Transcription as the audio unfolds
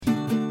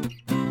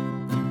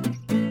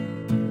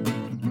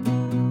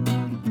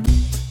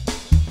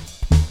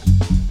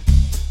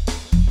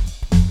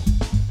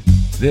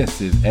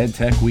This is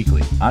EdTech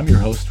Weekly. I'm your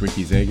host,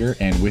 Ricky Zager,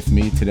 and with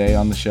me today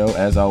on the show,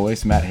 as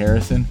always, Matt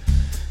Harrison.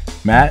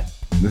 Matt,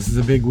 this is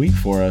a big week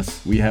for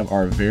us. We have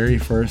our very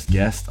first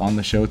guest on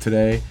the show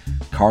today,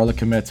 Carla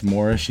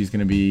Kametz-Morris. She's going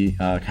to be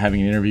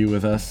having an interview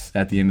with us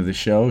at the end of the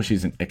show.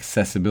 She's an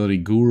accessibility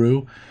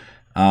guru,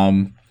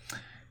 and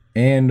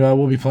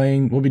we'll be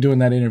doing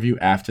that interview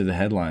after the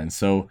headlines.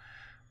 So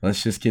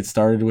let's just get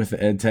started with the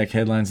EdTech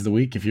headlines of the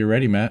week. If you're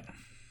ready, Matt.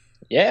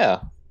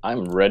 Yeah,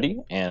 I'm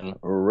ready and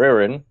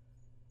raring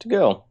to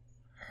go.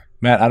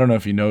 Matt, I don't know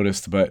if you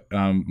noticed, but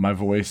my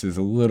voice is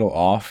a little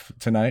off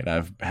tonight.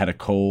 I've had a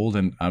cold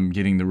and I'm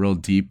getting the real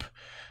deep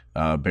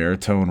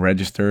baritone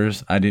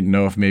registers. I didn't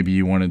know if maybe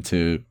you wanted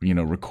to,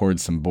 record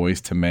some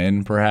Boys to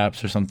Men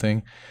perhaps or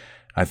something.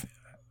 I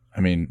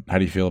mean, how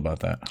do you feel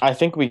about that? I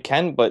think we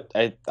can, but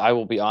I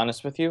will be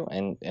honest with you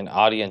and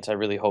audience, I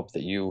really hope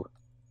that you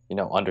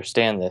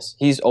understand this.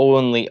 He's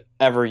only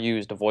ever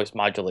used a voice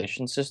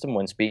modulation system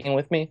when speaking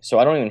with me, so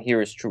I don't even hear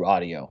his true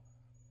audio.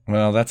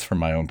 Well, that's for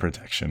my own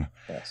protection.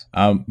 Yes.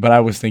 But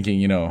I was thinking,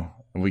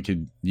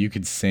 you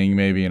could sing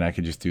maybe, and I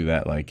could just do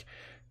that, like,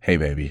 "Hey,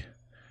 baby,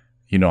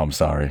 I'm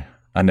sorry.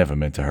 I never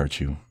meant to hurt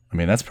you." I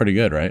mean, that's pretty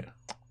good, right?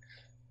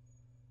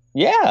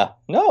 Yeah.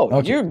 No,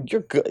 Okay.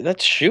 you're good.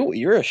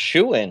 You're a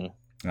shoo-in.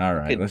 All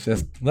right.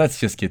 Let's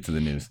just get to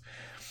the news.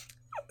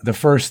 The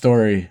first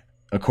story,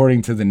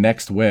 according to the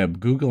Next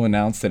Web, Google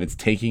announced that it's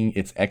taking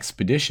its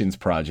Expeditions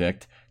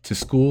project to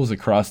schools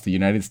across the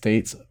United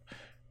States,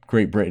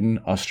 Great Britain,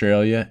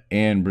 Australia,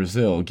 and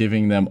Brazil,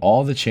 giving them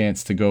all the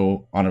chance to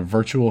go on a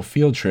virtual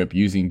field trip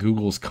using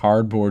Google's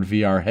Cardboard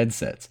VR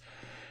headsets.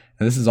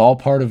 And this is all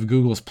part of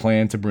Google's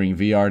plan to bring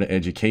VR to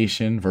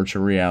education,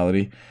 virtual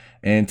reality,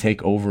 and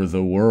take over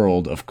the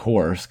world, of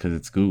course, because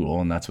it's Google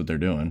and that's what they're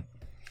doing.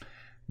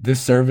 This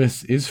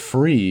service is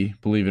free,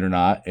 believe it or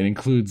not. It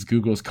includes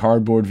Google's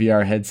Cardboard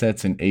VR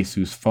headsets and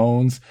Asus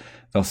phones.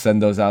 They'll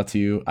send those out to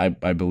you. I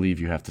believe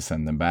you have to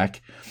send them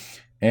back.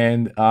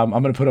 And I'm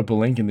going to put up a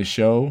link in the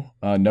show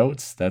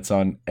notes. That's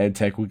on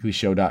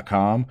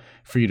edtechweeklyshow.com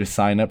for you to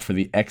sign up for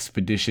the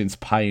Expeditions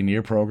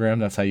Pioneer Program.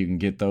 That's how you can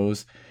get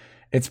those.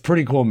 It's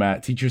pretty cool,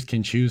 Matt. Teachers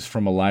can choose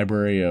from a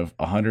library of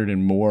 100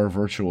 and more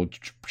virtual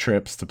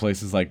trips to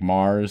places like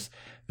Mars,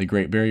 the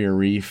Great Barrier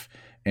Reef,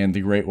 and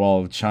the Great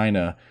Wall of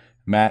China.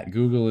 Matt,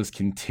 Google is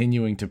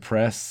continuing to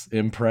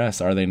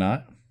impress, are they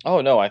not?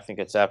 Oh, no, I think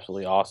it's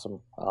absolutely awesome.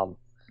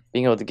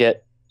 Being able to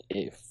get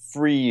a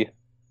free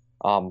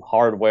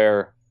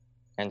hardware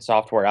and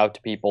software out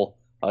to people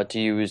to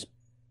use,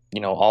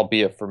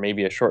 albeit for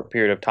maybe a short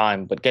period of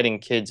time, but getting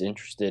kids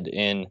interested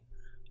in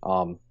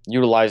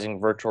utilizing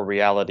virtual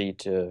reality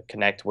to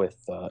connect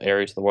with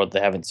areas of the world they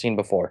haven't seen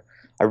before.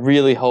 I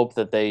really hope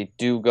that they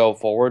do go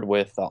forward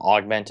with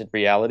augmented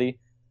reality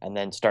and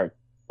then start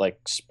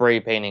like spray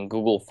painting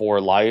Google for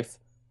life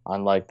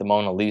on like the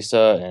Mona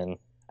Lisa and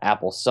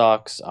Apple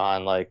sucks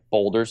on like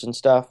boulders and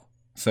stuff.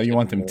 So you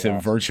want them to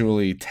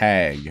virtually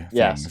tag things?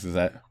 Yes. Is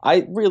that?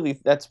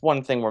 That's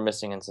one thing we're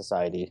missing in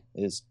society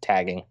is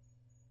tagging.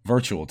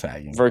 Virtual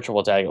tagging.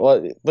 Virtual tagging.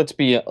 Well, let's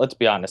be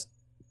honest.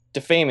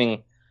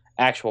 Defaming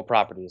actual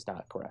property is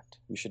not correct.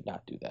 You should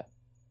not do that.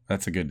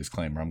 That's a good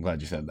disclaimer. I'm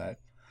glad you said that.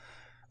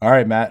 All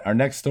right, Matt, our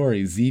next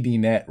story,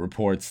 ZDNet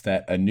reports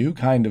that a new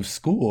kind of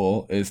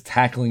school is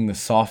tackling the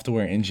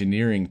software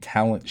engineering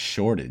talent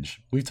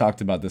shortage. We've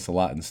talked about this a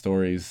lot in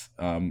stories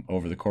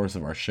over the course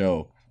of our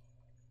show.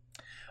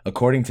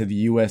 According to the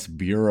U.S.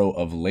 Bureau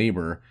of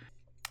Labor,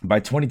 by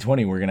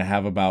 2020, we're going to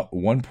have about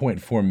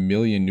 1.4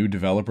 million new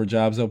developer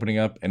jobs opening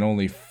up and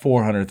only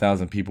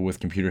 400,000 people with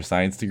computer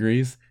science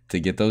degrees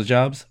to get those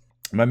jobs.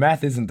 My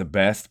math isn't the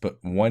best, but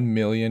 1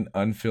 million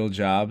unfilled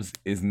jobs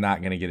is not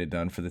going to get it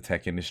done for the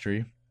tech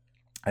industry.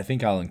 I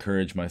think I'll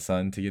encourage my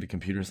son to get a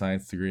computer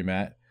science degree,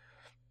 Matt.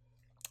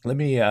 Let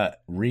me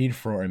read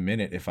for a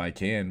minute, if I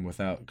can,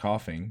 without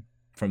coughing,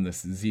 from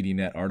this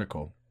ZDNet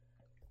article.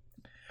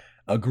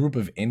 A group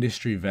of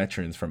industry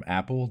veterans from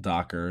Apple,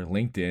 Docker,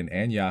 LinkedIn,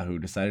 and Yahoo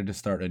decided to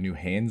start a new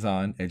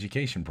hands-on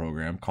education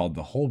program called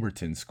the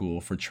Holberton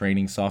School for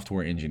Training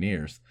Software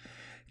Engineers.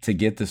 To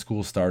get the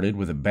school started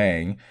with a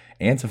bang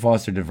and to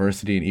foster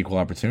diversity and equal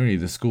opportunity,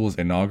 the school's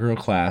inaugural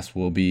class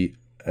will be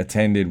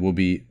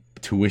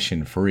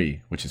tuition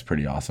free, which is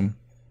pretty awesome.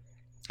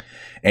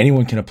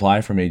 Anyone can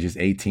apply from ages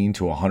 18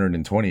 to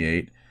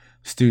 128.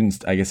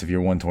 Students, I guess if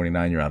you're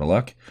 129, you're out of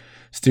luck.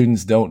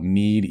 Students don't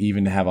need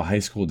even to have a high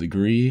school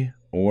degree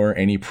or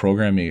any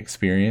programming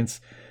experience.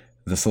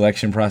 The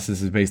selection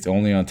process is based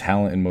only on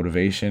talent and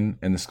motivation,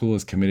 and the school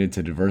is committed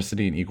to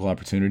diversity and equal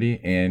opportunity,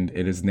 and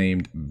it is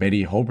named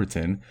Betty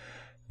Holberton.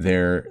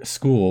 Their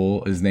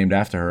school is named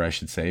after her, I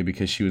should say,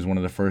 because she was one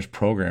of the first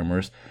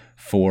programmers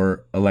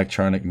for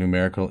Electronic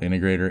Numerical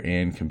Integrator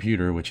and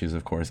Computer, which is,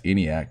 of course,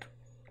 ENIAC.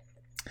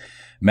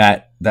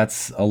 Matt,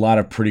 that's a lot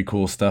of pretty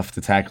cool stuff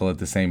to tackle at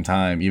the same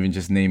time. Even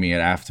just naming it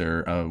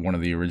after one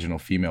of the original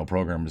female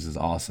programmers is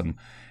awesome.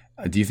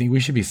 Do you think we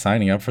should be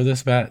signing up for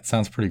this, Matt? It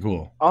sounds pretty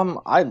cool.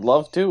 I'd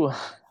love to.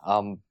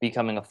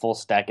 Becoming a full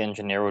stack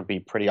engineer would be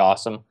pretty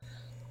awesome.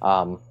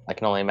 I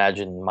can only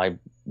imagine my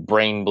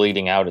brain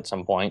bleeding out at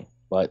some point.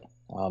 But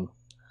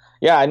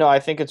yeah, I know. I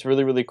think it's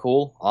really, really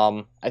cool.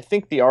 I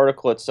think the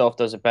article itself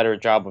does a better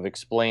job of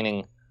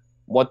explaining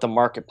what the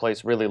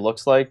marketplace really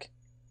looks like.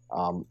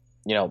 Um,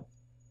 you know,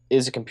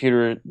 is a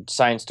computer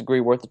science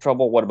degree worth the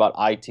trouble? What about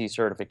IT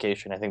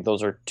certification? I think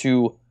those are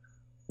two,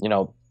 you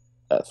know,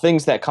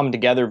 things that come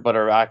together but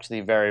are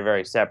actually very,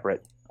 very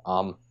separate.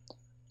 Um,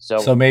 So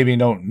so maybe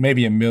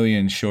a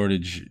million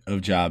shortage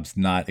of jobs,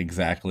 not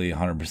exactly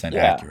 100%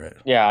 yeah, accurate.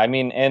 yeah. I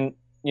mean, and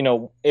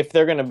if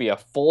they're going to be a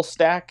full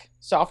stack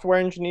software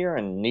engineer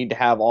and need to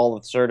have all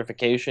the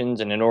certifications,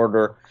 and in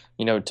order,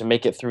 to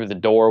make it through the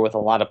door with a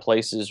lot of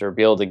places or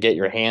be able to get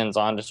your hands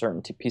onto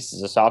certain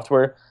pieces of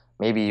software,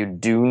 maybe you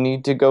do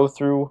need to go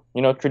through,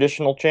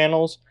 traditional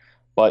channels.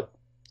 But,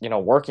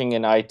 working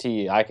in IT,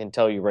 I can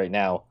tell you right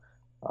now,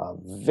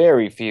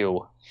 very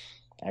few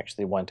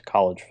actually went to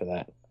college for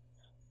that.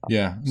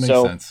 Yeah, makes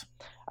So sense.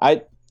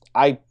 I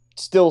I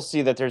still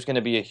see that there's going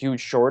to be a huge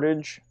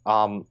shortage.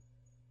 I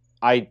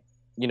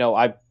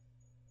I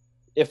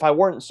if I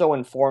weren't so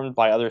informed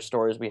by other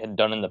stories we had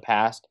done in the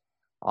past,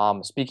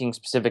 speaking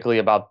specifically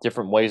about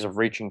different ways of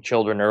reaching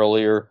children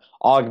earlier,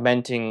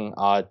 augmenting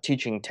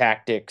teaching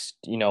tactics,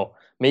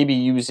 maybe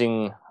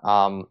using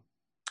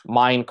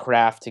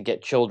Minecraft to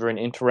get children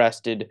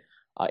interested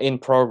in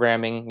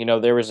programming.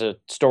 There was a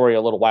story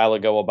a little while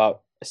ago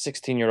about a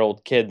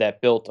 16-year-old kid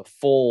that built a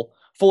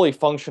fully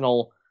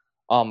functional,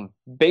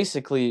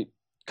 basically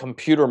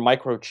computer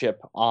microchip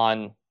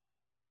on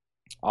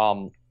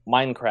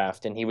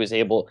Minecraft, and he was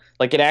able,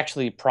 like, it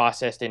actually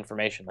processed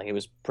information. Like, it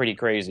was pretty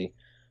crazy.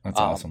 That's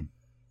Um, awesome.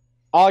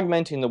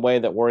 Augmenting the way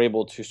that we're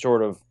able to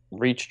sort of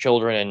reach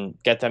children and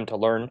get them to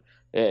learn.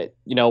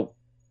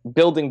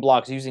 Building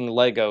blocks using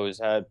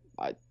Legos.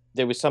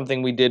 There was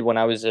something we did when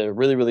I was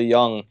really, really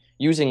young,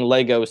 using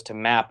Legos to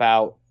map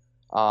out,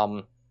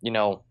 um, you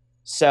know,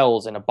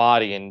 cells in a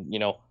body, and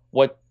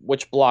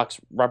which blocks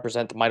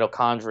represent the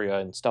mitochondria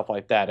and stuff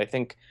like that. I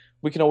think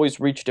we can always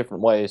reach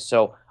different ways.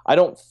 So I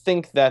don't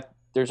think that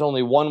there's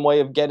only one way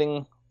of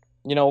getting,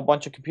 a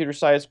bunch of computer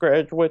science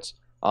graduates.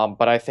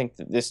 But I think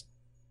that this,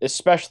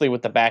 especially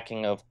with the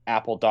backing of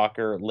Apple,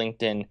 Docker,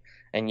 LinkedIn,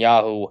 and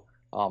Yahoo,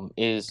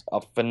 is a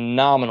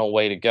phenomenal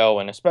way to go.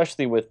 And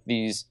especially with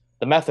the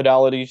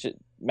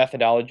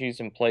methodologies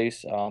in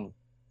place,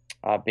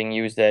 being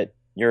used at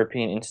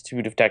European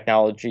Institute of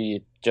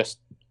Technology, just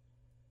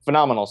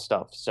phenomenal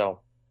stuff. So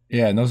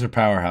Yeah, and those are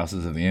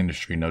powerhouses of the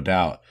industry, no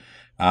doubt.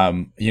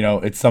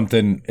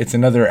 It's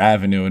another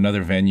avenue,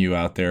 another venue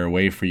out there, a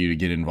way for you to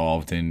get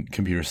involved in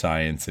computer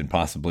science, and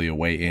possibly a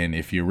way in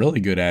if you're really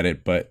good at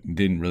it, but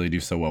didn't really do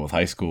so well with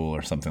high school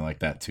or something like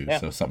that too. yeah,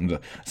 So something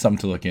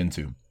to look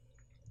into.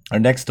 Our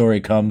next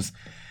story comes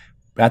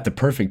at the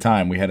perfect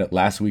time. We had it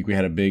last week. We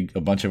had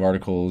a bunch of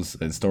articles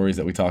and stories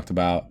that we talked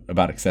about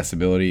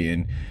accessibility,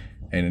 and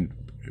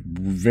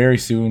very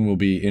soon we'll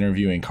be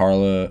interviewing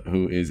Carla,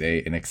 who is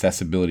an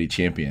accessibility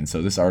champion.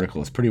 So this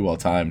article is pretty well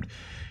timed.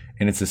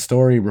 And it's a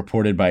story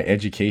reported by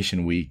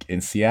Education Week. In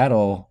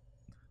Seattle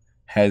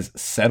has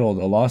settled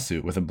a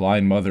lawsuit with a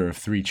blind mother of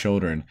 3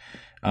 children.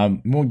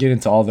 We won't get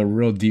into all the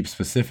real deep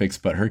specifics,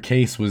 but her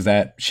case was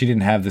that she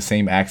didn't have the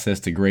same access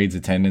to grades,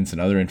 attendance,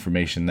 and other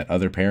information that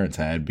other parents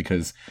had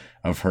because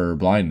of her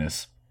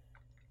blindness.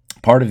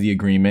 Part of the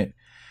agreement,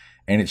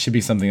 and it should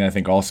be something I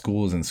think all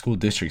schools and school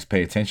districts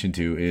pay attention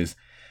to, is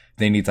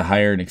they need to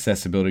hire an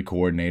accessibility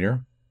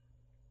coordinator.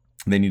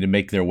 They need to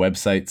make their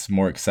websites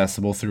more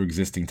accessible through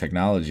existing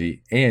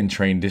technology, and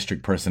train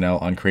district personnel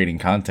on creating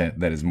content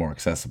that is more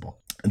accessible.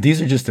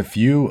 These are just a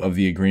few of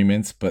the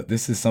agreements, but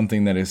this is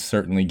something that is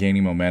certainly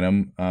gaining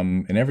momentum,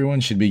 and everyone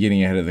should be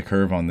getting ahead of the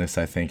curve on this.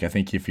 I think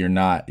if you're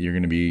not, you're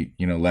going to be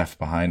left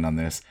behind on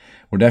this.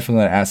 We're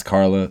definitely going to ask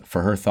Carla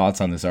for her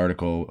thoughts on this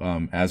article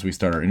as we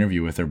start our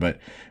interview with her. But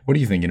what are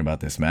you thinking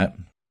about this, Matt?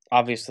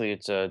 obviously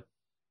it's a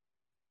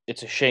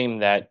shame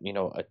that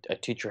a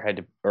teacher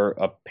or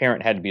a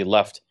parent had to be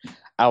left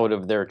out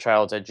of their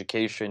child's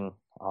education,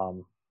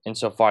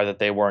 insofar that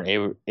they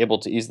weren't able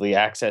to easily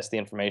access the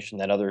information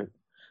that other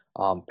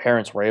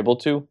parents were able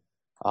to.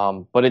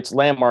 But it's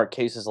landmark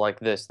cases like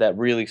this that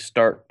really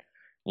start,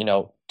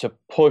 to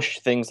push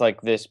things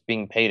like this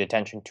being paid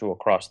attention to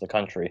across the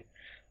country.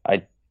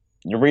 I,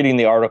 reading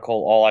the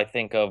article, all I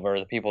think of are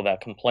the people that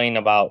complain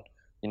about,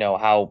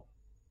 how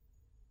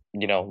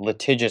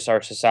litigious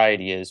our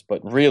society is, but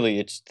really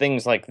it's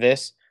things like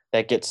this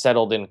that get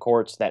settled in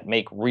courts that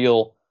make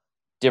real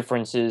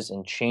differences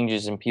and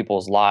changes in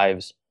people's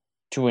lives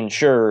to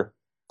ensure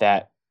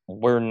that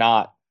we're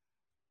not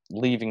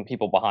leaving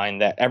people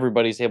behind, that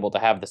everybody's able to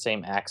have the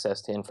same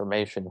access to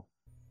information.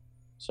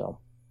 So,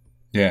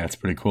 Yeah, it's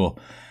pretty cool.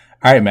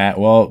 All right, Matt.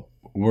 Well,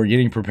 we're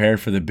getting prepared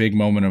for the big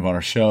moment of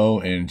our show.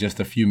 In just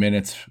a few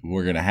minutes,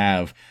 we're going to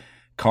have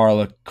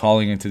Carla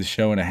calling into the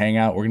show in a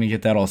hangout. We're going to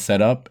get that all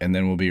set up, and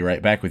then we'll be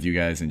right back with you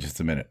guys in just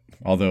a minute.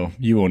 Although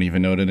you won't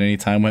even know that any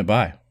time went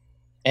by.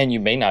 and you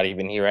may not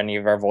even hear any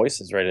of our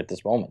voices right at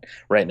this moment.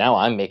 Right now,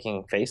 I'm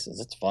making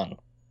faces. It's fun.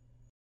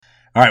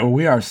 All right, well,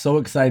 we are so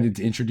excited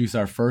to introduce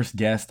our first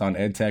guest on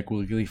EdTech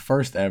Weekly,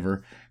 first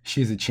ever.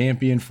 She is a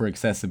champion for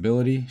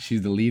accessibility.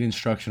 She's the lead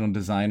instructional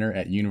designer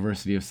at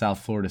University of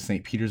South Florida,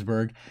 St.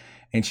 Petersburg,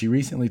 and she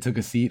recently took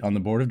a seat on the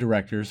board of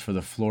directors for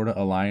the Florida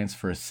Alliance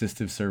for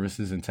Assistive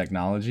Services and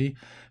Technology.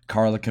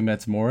 Carla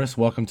Kometz Morris,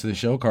 welcome to the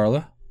show,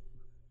 Carla.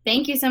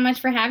 Thank you so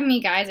much for having me,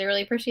 guys. I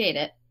really appreciate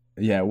it.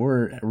 Yeah,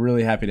 we're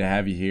really happy to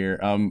have you here.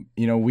 I don't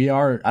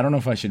know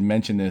if I should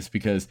mention this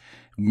because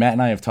Matt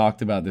and I have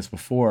talked about this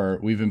before.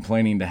 We've been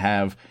planning to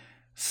have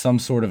some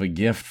sort of a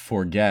gift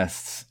for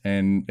guests,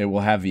 and it will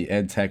have the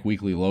EdTech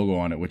Weekly logo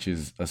on it, which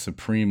is a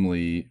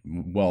supremely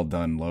well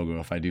done logo,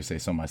 if I do say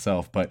so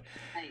myself. But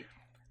Nice.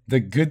 the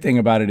good thing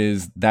about it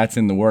is that's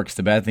in the works.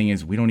 The bad thing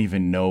is we don't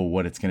even know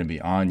what it's going to be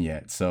on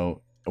yet.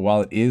 So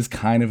while it is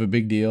kind of a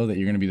big deal that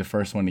you're going to be the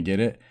first one to get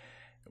it,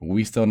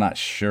 we still not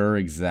sure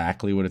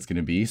exactly what it's going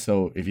to be.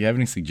 So if you have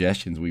any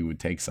suggestions, we would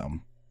take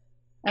some.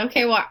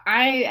 Okay, well,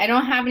 I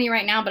don't have any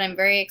right now, but I'm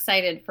very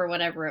excited for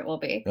whatever it will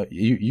be.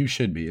 You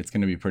should be. It's going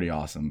to be pretty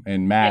awesome.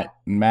 And Yeah.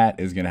 Matt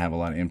is going to have a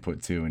lot of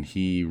input too, and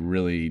he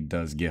really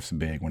does gifts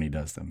big when he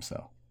does them.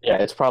 So Yeah,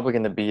 it's probably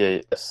going to be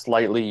a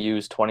slightly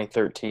used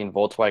 2013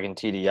 Volkswagen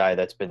TDI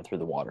that's been through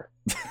the water.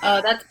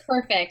 Oh, that's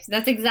perfect.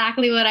 That's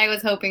exactly what I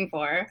was hoping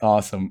for.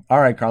 awesome. All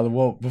right, Carla.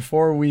 Well,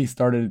 before we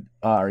started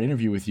our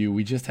interview with you,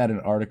 we just had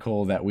an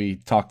article that we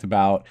talked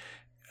about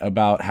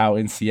how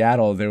in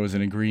Seattle there was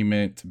an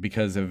agreement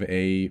because of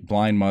a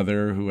blind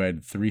mother who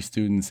had three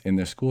students in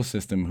their school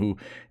system who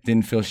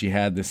didn't feel she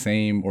had the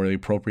same or the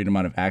appropriate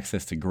amount of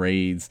access to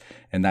grades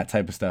and that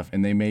type of stuff.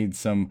 And they made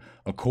some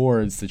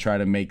accords to try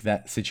to make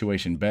that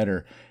situation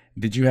better.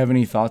 Did you have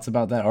any thoughts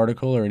about that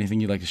article or anything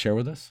you'd like to share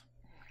with us?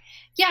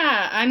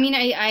 Yeah, I mean,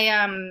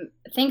 I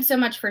thanks so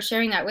much for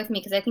sharing that with me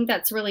because I think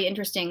that's really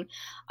interesting.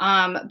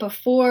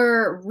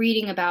 Before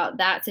reading about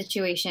that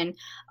situation,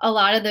 a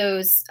lot of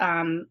those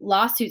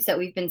lawsuits that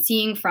we've been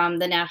seeing from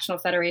the National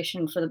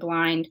Federation for the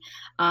Blind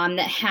that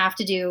have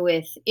to do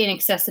with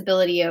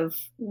inaccessibility of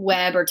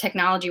web or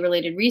technology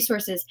related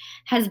resources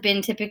has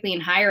been typically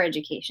in higher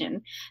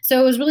education.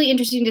 So it was really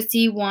interesting to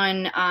see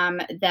one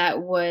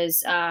that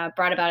was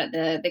brought about at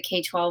the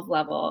K-12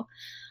 level.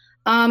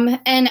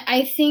 And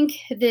I think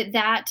that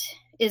that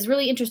is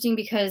really interesting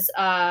because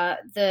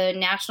the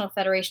National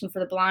Federation for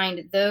the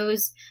Blind,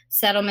 those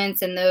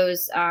settlements and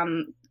those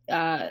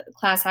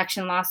class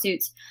action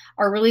lawsuits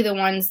are really the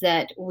ones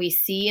that we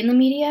see in the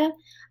media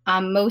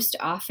most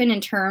often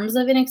in terms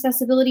of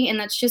inaccessibility. And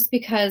that's just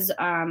because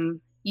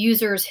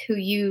users who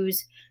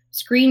use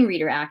screen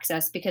reader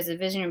access because of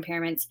vision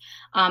impairments,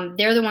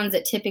 they're the ones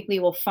that typically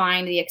will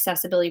find the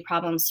accessibility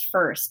problems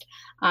first.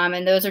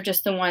 And those are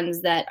just the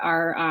ones that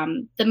are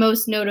the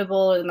most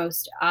notable or the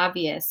most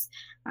obvious.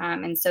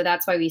 And so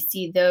that's why we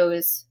see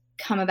those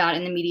come about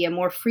in the media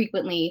more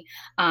frequently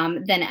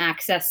than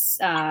access,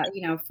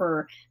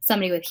 for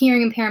somebody with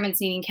hearing impairments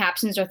needing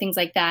captions or things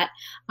like that.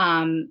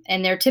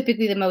 And they're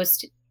typically the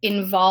most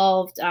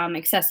involved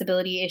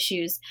accessibility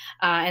issues.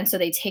 And so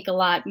they take a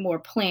lot more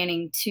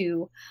planning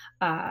to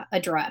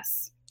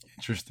address.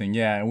 Interesting.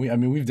 Yeah.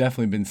 And we've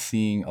definitely been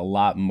seeing a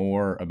lot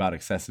more about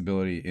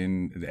accessibility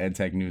in the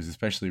EdTech news,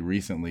 especially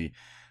recently.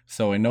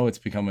 So I know it's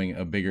becoming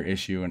a bigger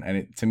issue.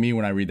 To me,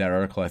 when I read that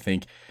article, I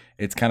think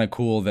it's kind of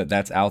cool that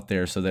that's out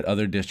there so that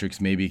other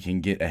districts maybe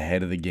can get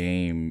ahead of the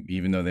game,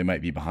 even though they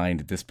might be behind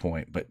at this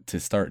point, but to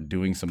start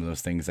doing some of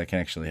those things that can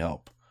actually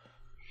help.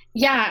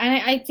 Yeah,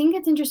 and I think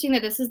it's interesting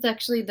that this is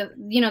actually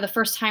the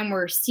first time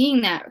we're seeing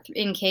that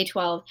in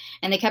K-12,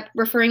 and they kept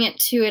referring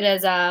to it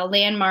as a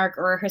landmark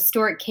or a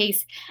historic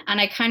case,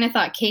 and I kind of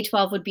thought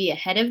K-12 would be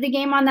ahead of the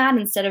game on that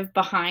instead of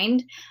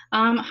behind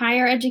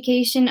higher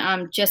education,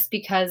 just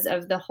because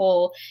of the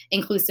whole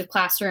inclusive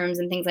classrooms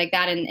and things like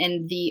that,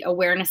 and the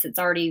awareness that's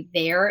already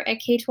there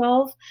at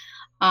K-12.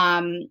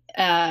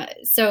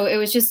 So it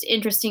was just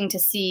interesting to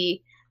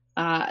see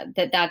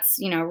that's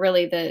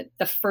really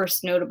the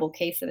first notable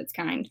case of its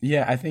kind.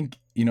 Yeah, I think,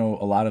 a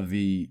lot of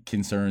the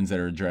concerns that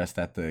are addressed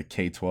at the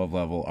K-12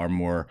 level are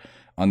more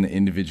on the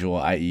individual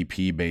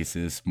IEP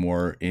basis,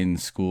 more in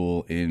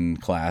school, in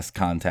class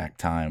contact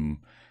time.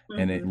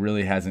 And it Hmm.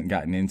 really hasn't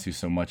gotten into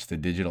so much the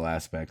digital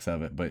aspects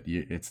of it, but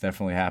it's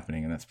definitely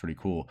happening, and that's pretty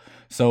cool.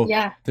 So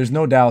Yeah. there's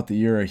no doubt that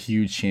you're a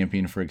huge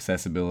champion for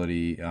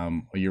accessibility,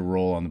 your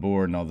role on the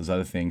board and all those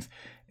other things.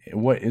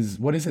 What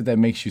is it that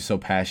makes you so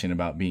passionate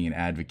about being an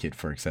advocate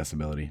for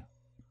accessibility?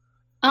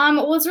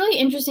 Well, it's really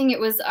interesting. It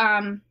was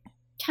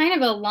kind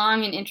of a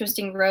long and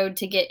interesting road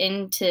to get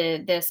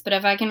into this, but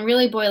if I can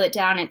really boil it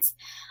down, it's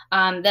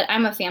that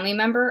I'm a family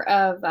member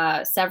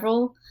of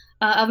several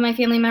of my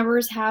family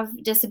members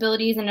have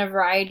disabilities in a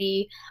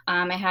variety.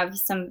 I have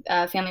some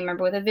family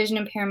member with a vision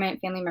impairment,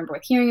 family member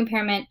with hearing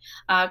impairment,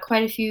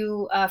 quite a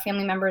few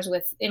family members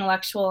with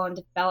intellectual and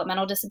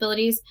developmental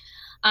disabilities.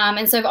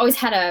 And so I've always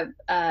had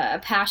a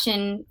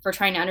passion for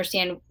trying to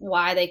understand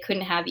why they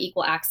couldn't have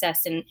equal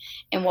access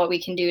and what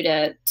we can do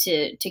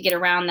to get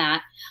around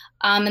that.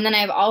 And then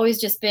I've always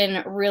just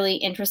been really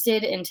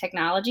interested in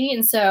technology.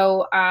 And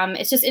so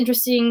it's just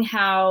interesting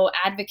how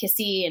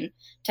advocacy and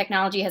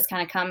technology has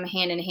kind of come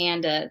hand in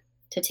hand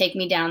to take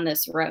me down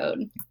this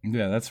road.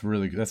 Yeah, that's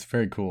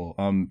very cool.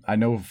 I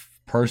know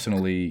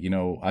personally,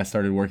 I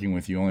started working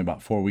with you only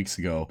about 4 weeks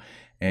ago,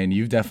 and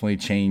you've definitely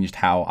changed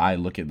how I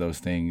look at those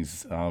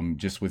things.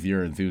 Just with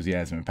your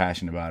enthusiasm and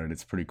passion about it,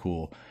 it's pretty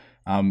cool.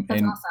 That's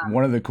And awesome.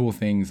 one of the cool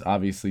things,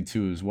 obviously,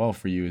 too, as well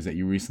for you is that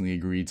you recently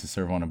agreed to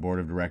serve on a board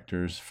of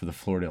directors for the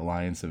Florida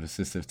Alliance of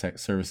Assistive Tech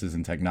Services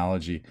and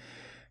Technology.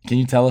 Can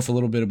you tell us a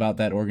little bit about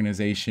that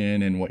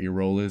organization and what your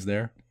role is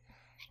there?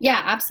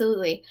 Yeah,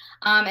 absolutely.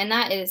 And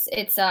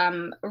it's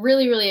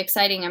really, really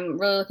exciting. I'm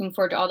really looking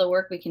forward to all the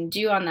work we can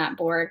do on that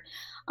board.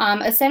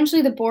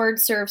 Essentially, the board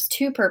serves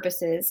two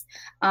purposes.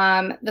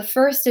 The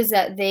first is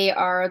that they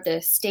are the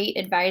state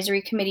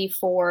advisory committee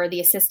for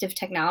the Assistive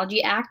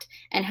Technology Act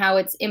and how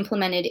it's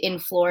implemented in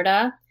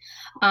Florida.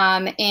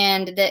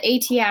 And the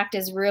AT Act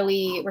is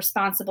really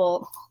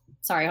responsible.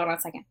 Sorry, hold on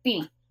a second.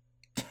 Beanie,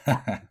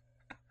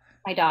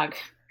 my dog.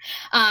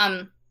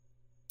 Um,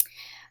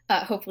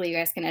 Hopefully, you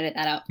guys can edit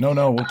that out. No,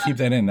 we'll keep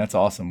that in. That's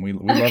awesome. Okay.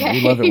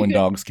 We love it when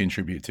dogs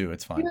contribute too.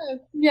 It's fine.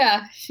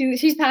 Yeah,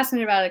 she's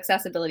passionate about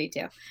accessibility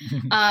too.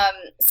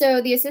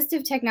 So the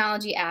Assistive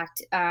Technology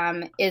Act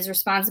is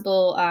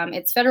responsible.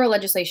 It's federal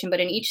legislation, but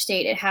in each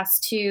state it has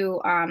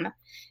to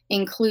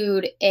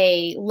include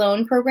a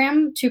loan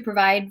program to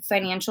provide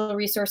financial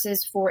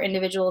resources for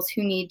individuals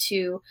who need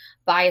to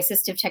buy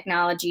assistive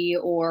technology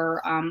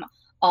or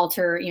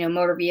alter,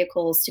 motor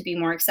vehicles to be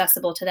more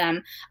accessible to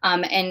them.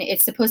 And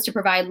it's supposed to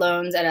provide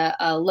loans at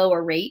a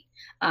lower rate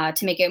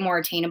to make it more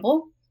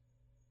attainable.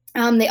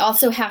 They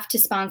also have to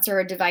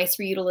sponsor a device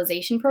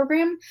reutilization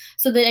program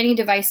so that any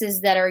devices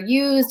that are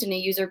used and a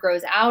user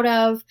grows out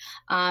of,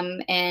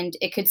 and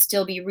it could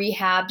still be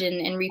rehabbed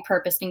and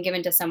repurposed and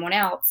given to someone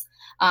else,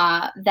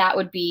 that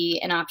would be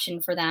an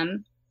option for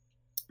them.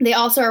 They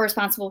also are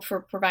responsible for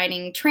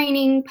providing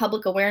training,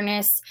 public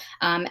awareness,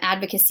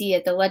 advocacy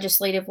at the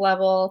legislative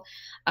level.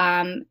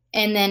 And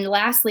then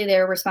lastly,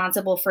 they're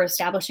responsible for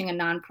establishing a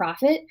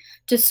nonprofit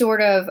to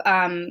sort of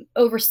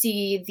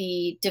oversee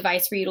the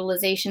device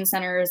reutilization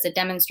centers, the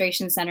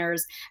demonstration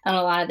centers, and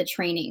a lot of the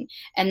training.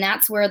 And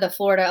that's where the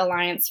Florida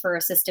Alliance for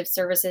Assistive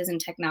Services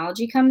and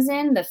Technology comes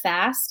in, the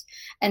FAST.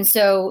 And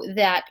so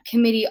that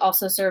committee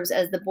also serves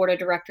as the board of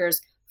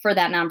directors for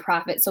that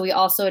nonprofit. So we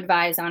also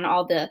advise on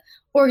all the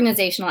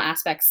organizational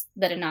aspects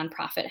that a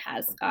nonprofit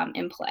has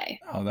in play.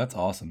 Oh, that's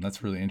awesome.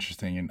 That's really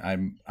interesting.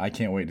 And I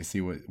can't wait to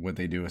see what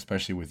they do,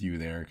 especially with you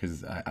there,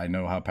 because I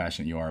know how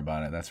passionate you are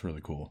about it. That's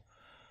really cool.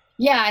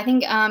 Yeah, I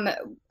think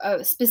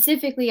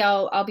specifically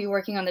I'll be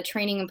working on the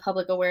training and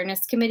public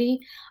awareness committee,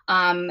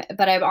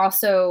 but I'm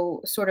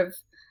also sort of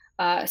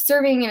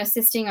serving and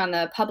assisting on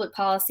the public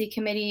policy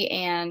committee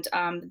and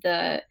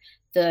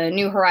the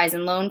New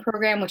Horizon Loan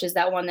Program, which is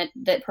that one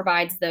that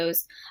provides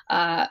those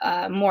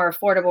more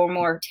affordable,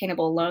 more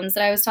attainable loans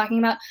that I was talking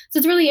about. So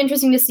it's really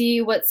interesting to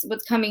see what's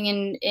coming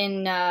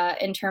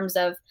in terms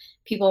of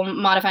people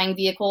modifying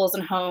vehicles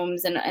and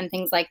homes and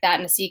things like that,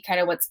 and to see kind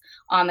of what's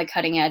on the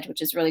cutting edge,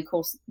 which is a really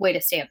cool way to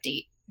stay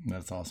update.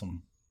 That's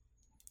awesome.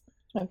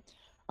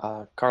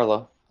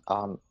 Carla,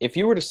 if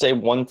you were to say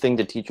one thing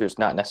to teachers,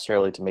 not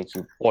necessarily to make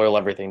you boil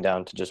everything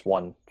down to just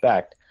one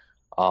fact,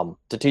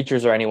 to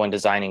teachers or anyone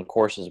designing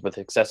courses with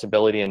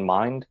accessibility in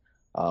mind,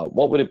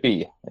 what would it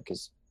be?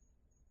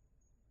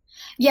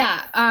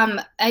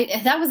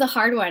 That was a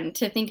hard one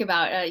to think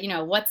about,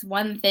 what's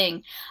one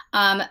thing?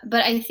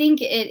 But I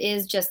think it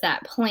is just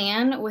that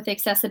plan with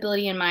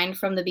accessibility in mind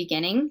from the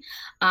beginning.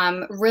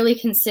 Really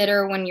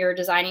consider when you're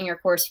designing your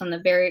course from the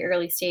very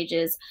early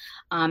stages,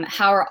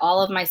 how are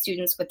all of my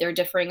students with their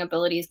differing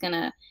abilities going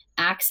to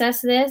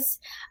access this,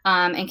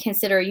 and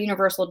consider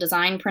universal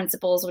design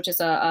principles, which is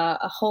a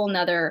whole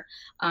nother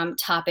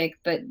topic,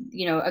 but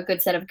a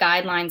good set of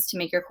guidelines to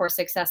make your course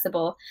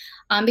accessible,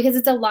 because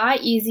it's a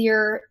lot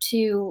easier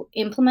to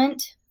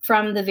implement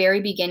from the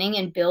very beginning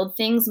and build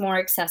things more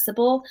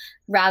accessible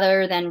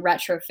rather than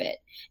retrofit.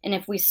 And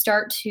if we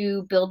start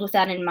to build with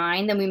that in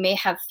mind, then we may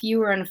have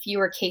fewer and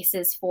fewer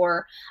cases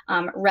for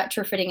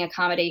retrofitting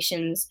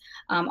accommodations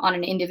on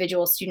an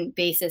individual student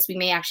basis. We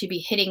may actually be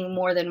hitting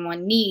more than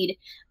one need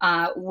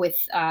with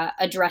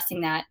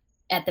addressing that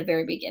at the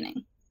very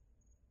beginning.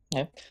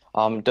 Yeah.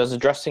 Does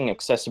addressing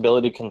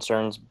accessibility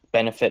concerns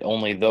benefit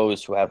only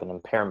those who have an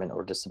impairment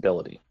or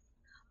disability?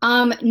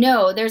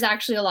 No, there's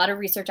actually a lot of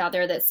research out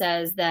there that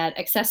says that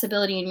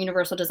accessibility and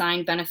universal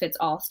design benefits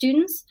all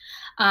students.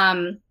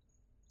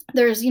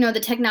 There's, the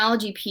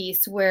technology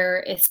piece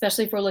where,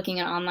 especially if we're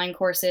looking at online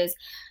courses,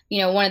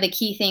 one of the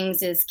key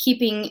things is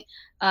keeping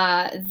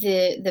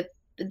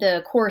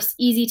the course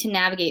easy to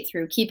navigate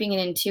through, keeping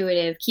it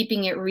intuitive,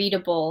 keeping it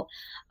readable,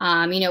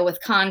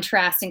 with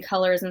contrast and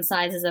colors and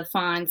sizes of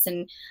fonts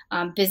and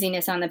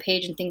busyness on the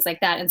page and things like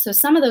that. And so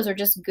some of those are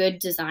just good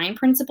design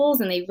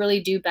principles and they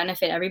really do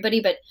benefit everybody,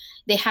 but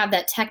they have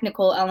that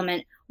technical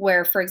element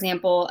where, for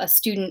example, a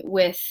student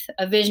with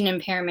a vision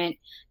impairment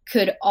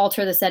could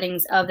alter the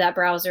settings of that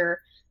browser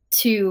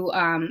to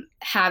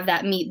have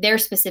that meet their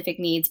specific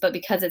needs, but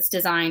because it's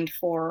designed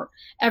for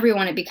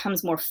everyone, it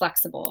becomes more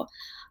flexible.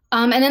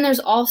 And then there's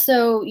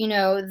also,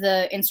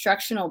 the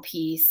instructional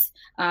piece.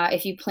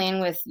 If you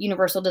plan with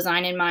universal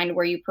design in mind,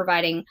 where you're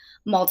providing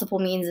multiple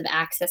means of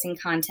accessing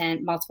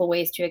content, multiple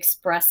ways to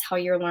express how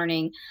you're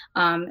learning,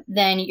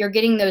 then you're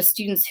getting those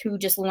students who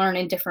just learn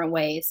in different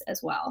ways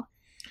as well.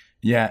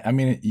 Yeah, I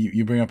mean,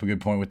 you bring up a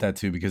good point with that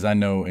too, because I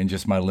know in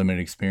just my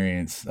limited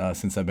experience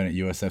since I've been at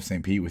USF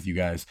St. Pete with you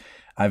guys,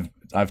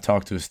 I've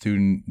talked to a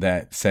student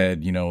that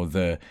said,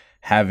 the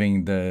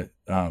having the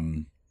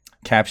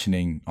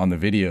captioning on the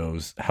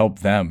videos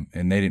helped them,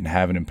 and they didn't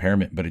have an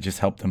impairment, but it just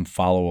helped them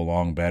follow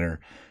along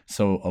better.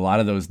 So a lot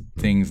of those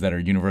things that are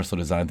universal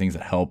design, things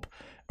that help,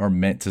 are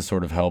meant to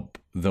sort of help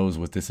those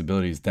with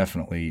disabilities,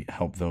 definitely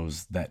help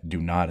those that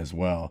do not as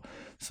well.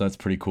 So that's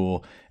pretty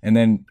cool. And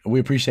then we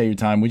appreciate your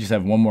time. We just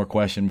have one more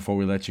question before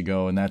we let you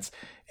go, and that's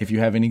if you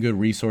have any good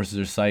resources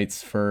or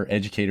sites for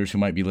educators who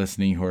might be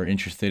listening who are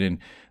interested in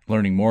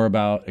learning more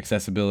about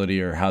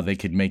accessibility or how they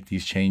could make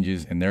these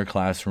changes in their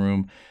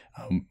classroom.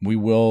 We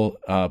will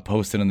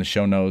post it in the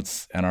show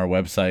notes and our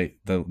website,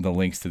 the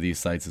links to these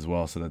sites as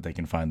well, so that they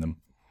can find them.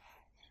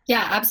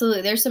 Yeah,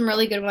 absolutely. There's some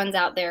really good ones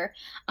out there.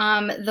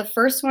 The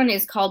first one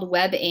is called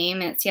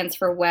WebAIM. It stands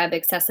for Web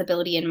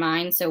Accessibility in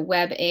Mind, so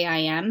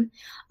WebAIM.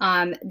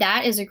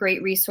 That is a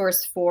great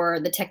resource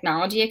for the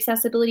technology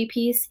accessibility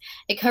piece.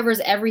 It covers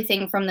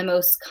everything from the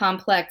most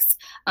complex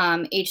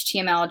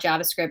HTML,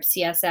 JavaScript,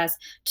 CSS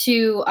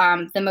to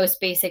the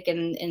most basic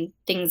and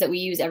things that we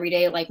use every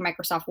day, like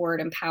Microsoft Word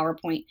and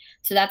PowerPoint.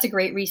 So that's a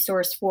great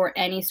resource for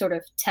any sort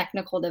of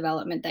technical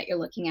development that you're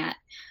looking at.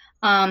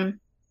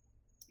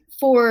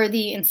 For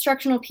the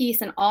instructional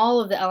piece and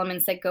all of the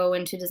elements that go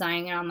into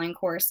designing an online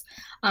course,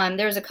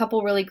 there's a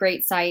couple really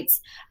great sites.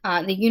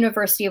 The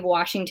University of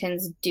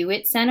Washington's Do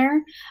It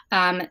Center,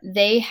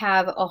 they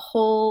have a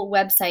whole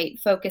website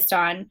focused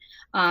on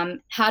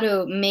how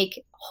to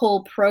make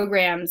whole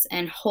programs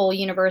and whole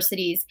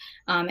universities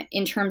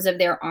in terms of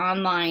their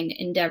online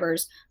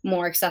endeavors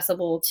more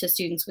accessible to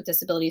students with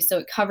disabilities. So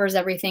it covers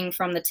everything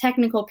from the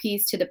technical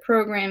piece to the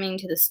programming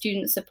to the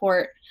student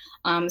support.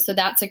 So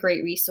that's a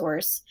great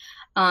resource.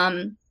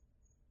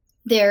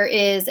 There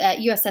is at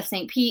USF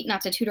St. Pete,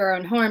 not to toot our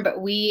own horn,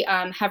 but we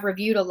have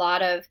reviewed a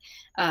lot of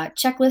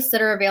checklists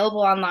that are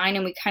available online,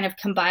 and we kind of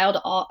compiled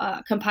all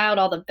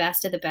the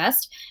best of the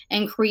best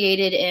and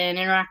created an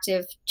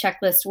interactive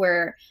checklist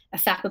where a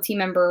faculty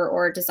member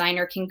or a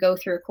designer can go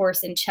through a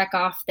course and check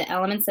off the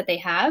elements that they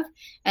have.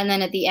 And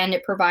then at the end,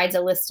 it provides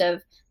a list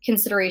of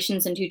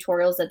considerations and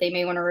tutorials that they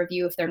may want to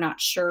review if they're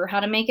not sure how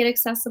to make it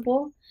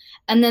accessible.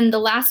 And then the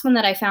last one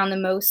that I found the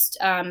most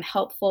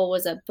helpful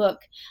was a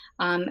book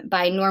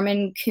by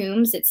Norman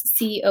Coombs. It's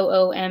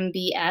Coombs,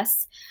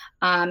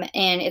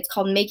 and it's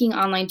called Making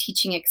Online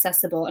Teaching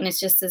Accessible. And it's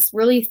just this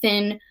really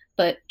thin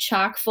but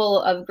chock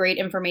full of great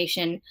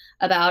information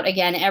about,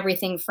 again,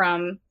 everything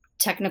from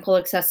technical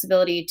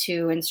accessibility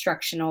to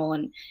instructional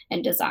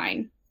and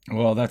design.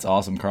 Well, that's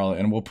awesome, Carla.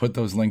 And we'll put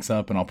those links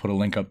up, and I'll put a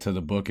link up to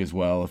the book as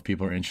well if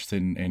people are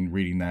interested in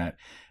reading that.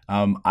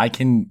 I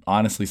can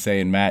honestly say,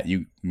 and Matt,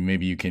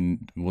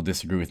 will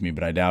disagree with me,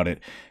 but I doubt it,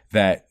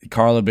 that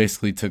Carla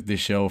basically took this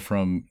show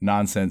from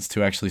nonsense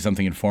to actually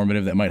something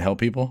informative that might help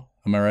people.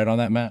 Am I right on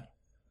that, Matt?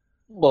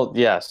 Well,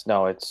 yes.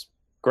 No, it's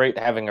great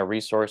having a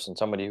resource and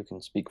somebody who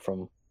can speak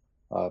from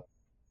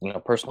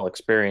personal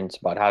experience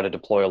about how to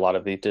deploy a lot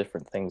of these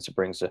different things. It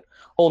brings a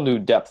whole new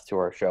depth to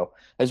our show,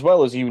 as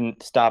well as you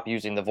stop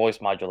using the voice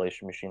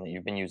modulation machine that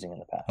you've been using in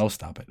the past. Oh,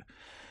 stop it.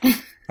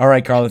 All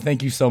right, Carla,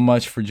 thank you so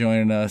much for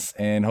joining us,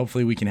 and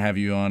hopefully we can have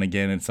you on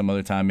again at some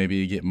other time,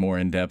 maybe to get more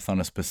in depth on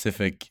a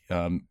specific,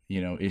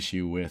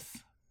 issue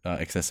with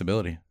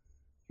accessibility.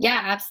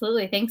 Yeah,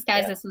 absolutely. Thanks,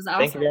 guys. Yeah. This was awesome.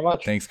 Thank you very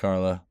much. Thanks,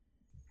 Carla.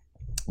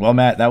 Well,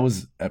 Matt, that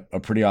was a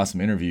pretty awesome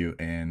interview,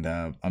 and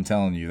I'm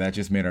telling you, that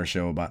just made our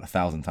show about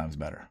 1,000 times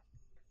better.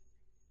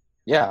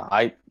 Yeah,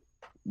 I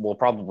will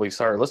probably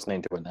start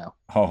listening to it now.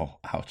 Oh,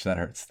 ouch, that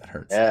hurts.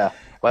 Yeah.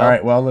 Well, all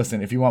right, well,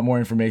 listen, if you want more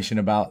information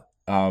about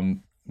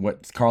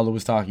what Carla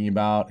was talking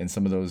about and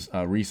some of those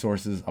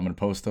resources, I'm going to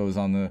post those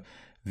on the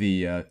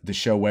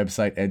show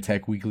website,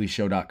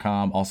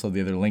 edtechweeklyshow.com. Also,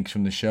 the other links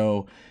from the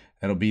show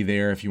that'll be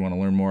there if you want to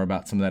learn more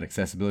about some of that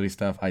accessibility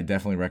stuff. I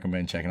definitely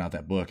recommend checking out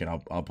that book, and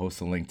I'll post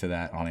a link to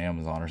that on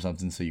Amazon or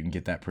something so you can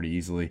get that pretty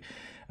easily.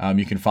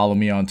 You can follow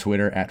me on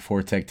Twitter at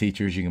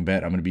 4TechTeachers. You can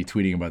bet I'm going to be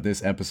tweeting about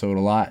this episode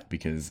a lot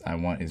because I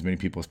want as many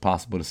people as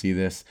possible to see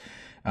this.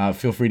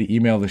 Feel free to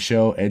email the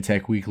show,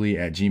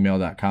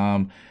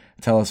 edtechweekly@gmail.com.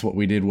 Tell us what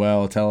we did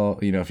well.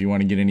 If you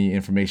want to get any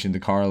information to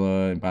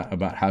Carla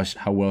about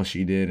how well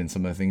she did and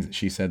some of the things that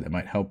she said that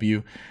might help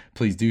you,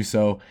 please do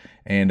so.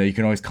 And you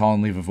can always call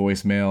and leave a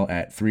voicemail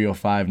at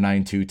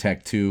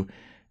 305-92-TECH2,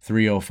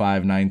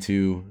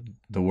 305-92,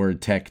 the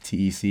word tech,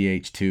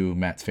 TECH2,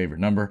 Matt's favorite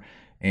number.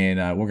 And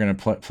we're going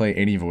to play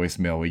any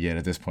voicemail we get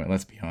at this point.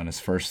 Let's be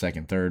honest, first,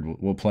 second, third.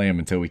 We'll play them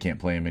until we can't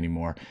play them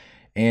anymore.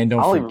 And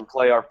I'll even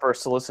play our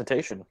first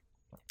solicitation.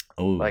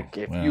 Oh, like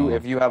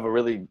if you have a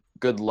really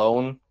good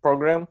loan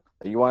program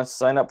that you want to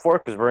sign up for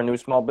because we're a new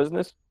small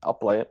business, I'll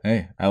play it.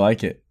 Hey, I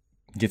like it.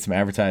 Get some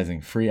advertising,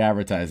 free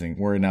advertising.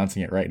 We're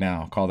announcing it right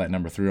now. Call that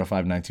number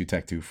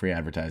 305-92-TECH2, free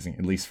advertising,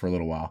 at least for a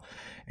little while.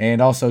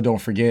 And also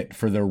don't forget,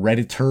 for the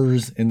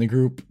Redditors in the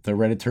group, the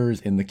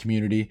Redditors in the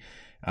community,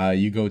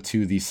 you go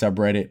to the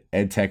subreddit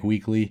EdTech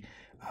Weekly.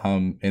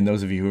 And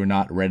those of you who are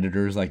not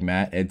Redditors like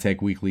Matt,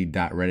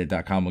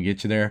 edtechweekly.reddit.com will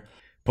get you there.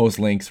 Post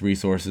links,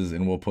 resources,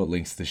 and we'll put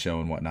links to the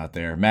show and whatnot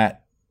there.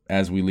 Matt,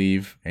 as we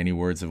leave, any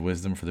words of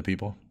wisdom for the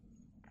people?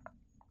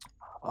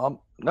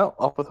 No,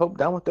 up with hope,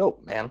 down with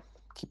dope, man.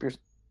 Keep it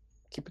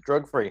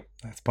drug free.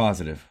 That's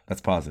positive.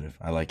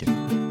 I like it.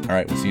 All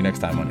right, we'll see you next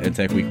time on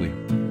EdTech Weekly.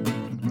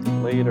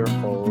 Later,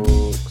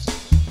 folks.